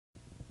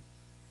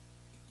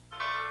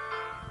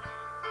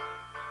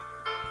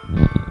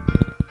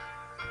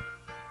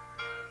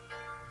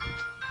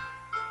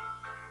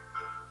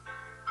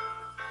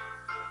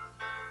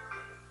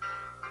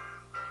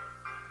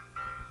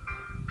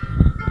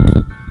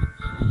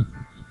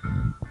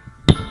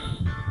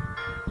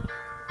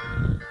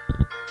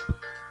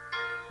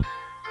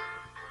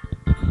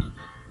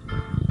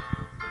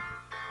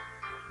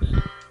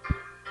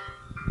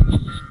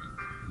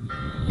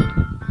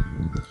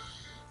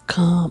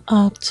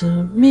Up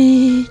to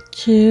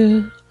meet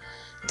you,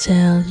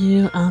 tell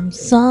you I'm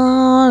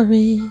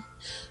sorry.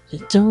 You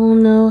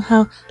don't know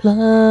how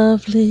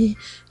lovely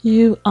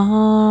you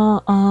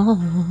are.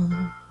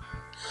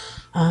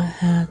 I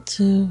had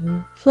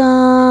to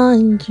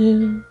find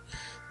you,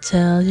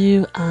 tell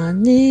you I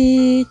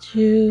need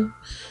you,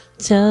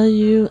 tell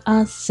you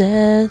I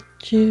set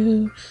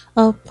you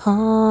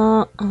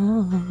apart.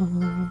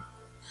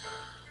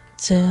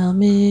 Tell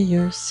me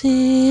your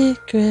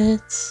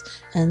secrets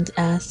and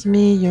ask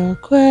me your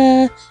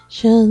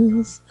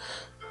questions.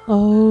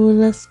 Oh,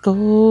 let's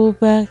go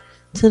back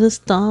to the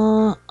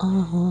start.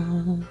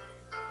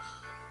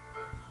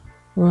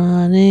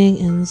 Running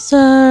in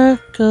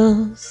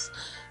circles,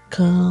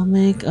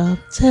 coming up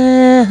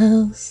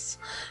tails,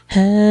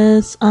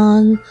 heads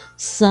on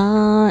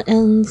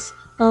science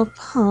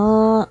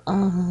apart.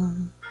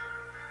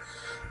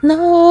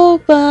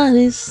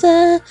 Nobody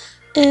said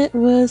it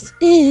was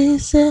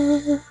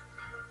easy.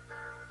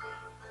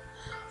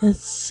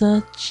 It's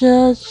such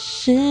a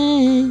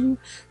shame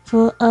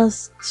for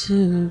us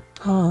to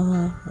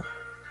part.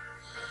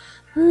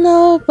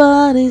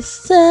 Nobody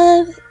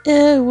said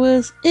it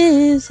was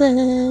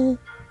easy.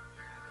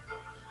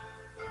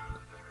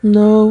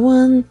 No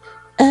one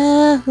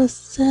ever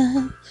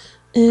said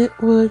it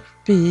would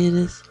be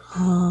this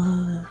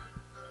hard.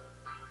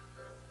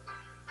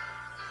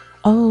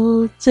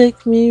 Oh,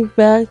 take me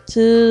back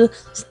to the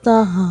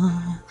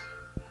start.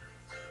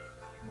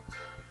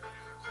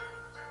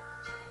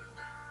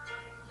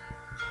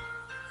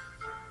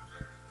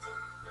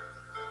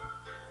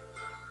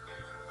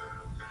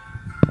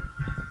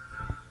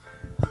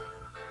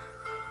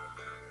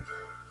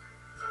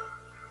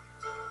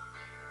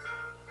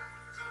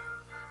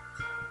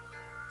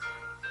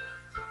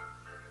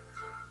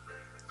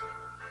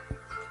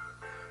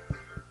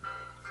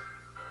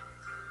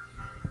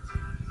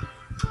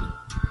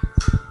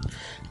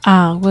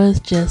 I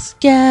was just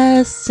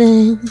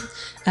guessing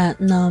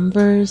at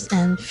numbers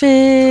and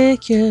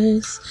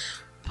figures,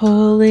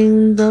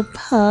 pulling the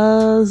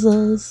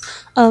puzzles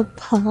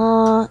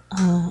apart.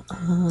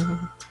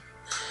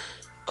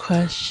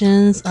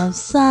 Questions of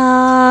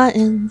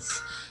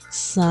science,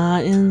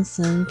 science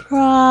in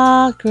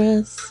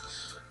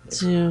progress.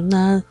 Do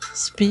not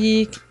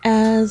speak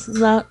as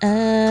loud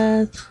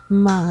as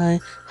my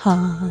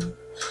heart.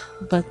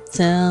 But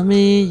tell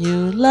me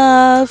you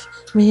love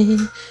me,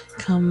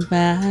 come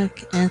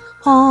back and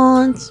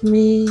haunt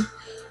me.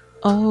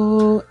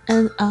 Oh,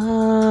 and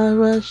I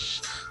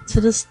rush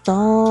to the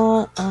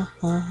start,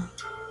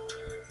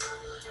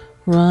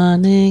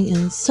 running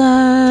in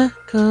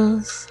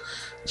circles,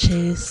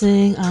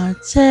 chasing our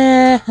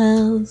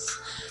tails,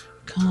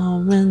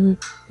 coming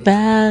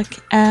back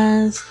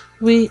as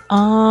we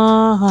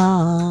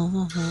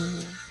are.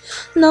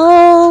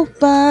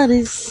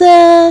 Nobody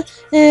said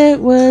it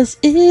was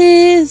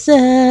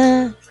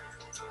easy.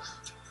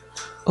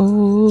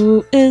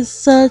 Oh, it's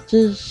such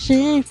a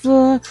shame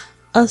for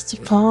us to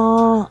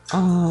part.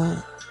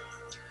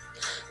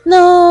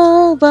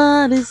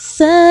 Nobody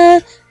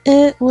said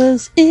it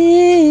was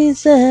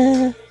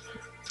easy.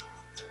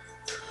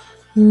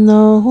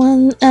 No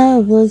one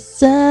ever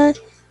said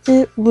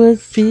it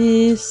would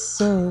be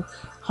so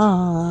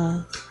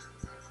hard.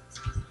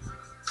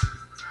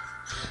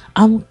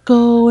 I'm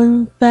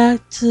going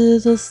back to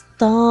the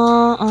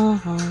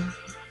start.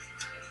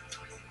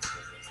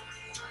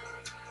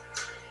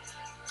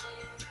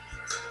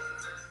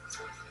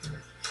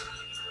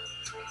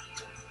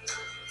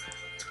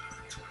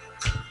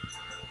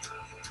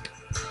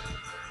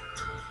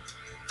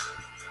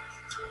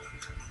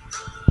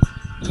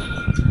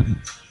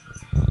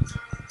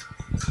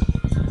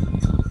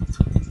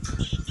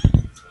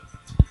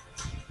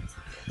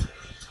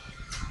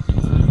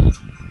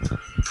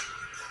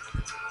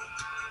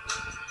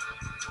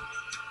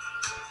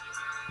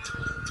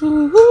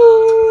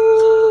 Ooh.